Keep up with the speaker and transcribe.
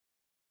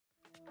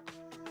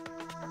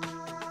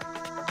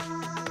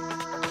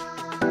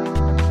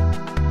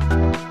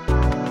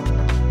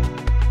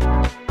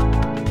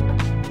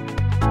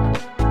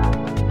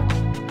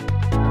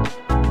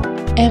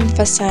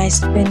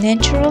Emphasize the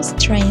natural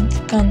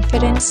strength,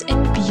 confidence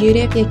and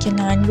beauty of your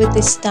canine with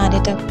this study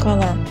dog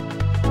collar.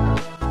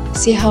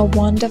 See how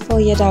wonderful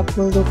your dog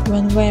will look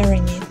when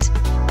wearing it.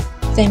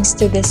 Thanks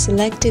to the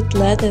selected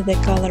leather, the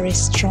collar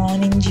is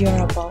strong and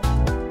durable.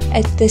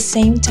 At the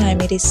same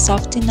time, it is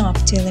soft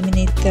enough to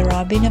eliminate the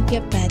rubbing of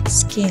your pet's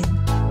skin.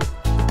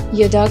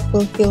 Your dog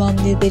will feel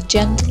only the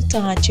gentle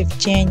touch of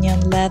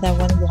genuine leather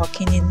when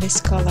walking in this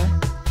collar.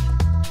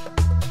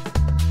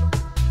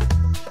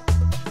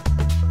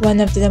 One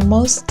of the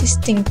most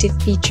distinctive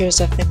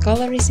features of the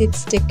collar is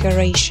its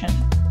decoration.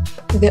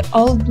 The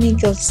old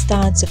nickel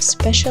studs of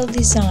special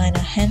design are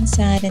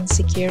hand-set and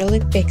securely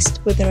fixed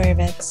with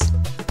rivets.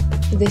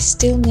 The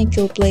steel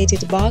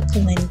nickel-plated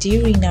buckle and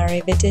D-ring are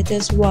riveted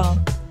as well.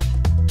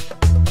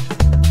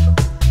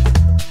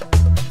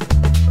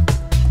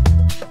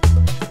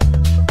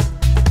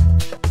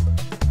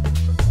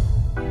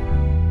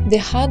 The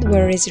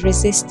hardware is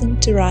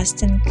resistant to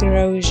rust and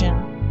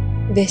corrosion.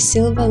 The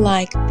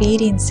silver-like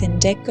fittings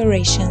and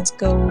decorations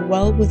go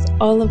well with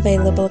all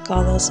available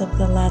colors of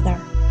the leather.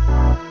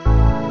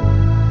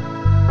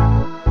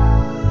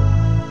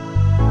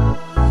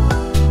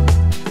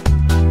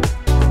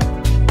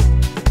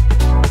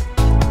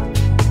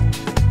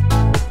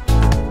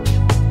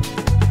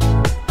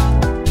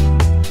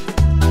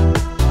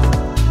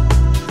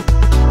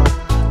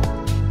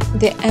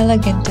 The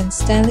elegant and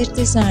stylish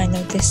design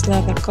of this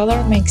leather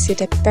collar makes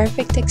it a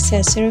perfect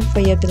accessory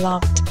for your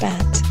beloved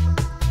pet.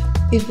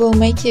 It will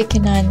make your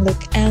canine look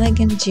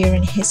elegant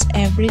during his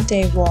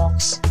everyday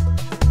walks.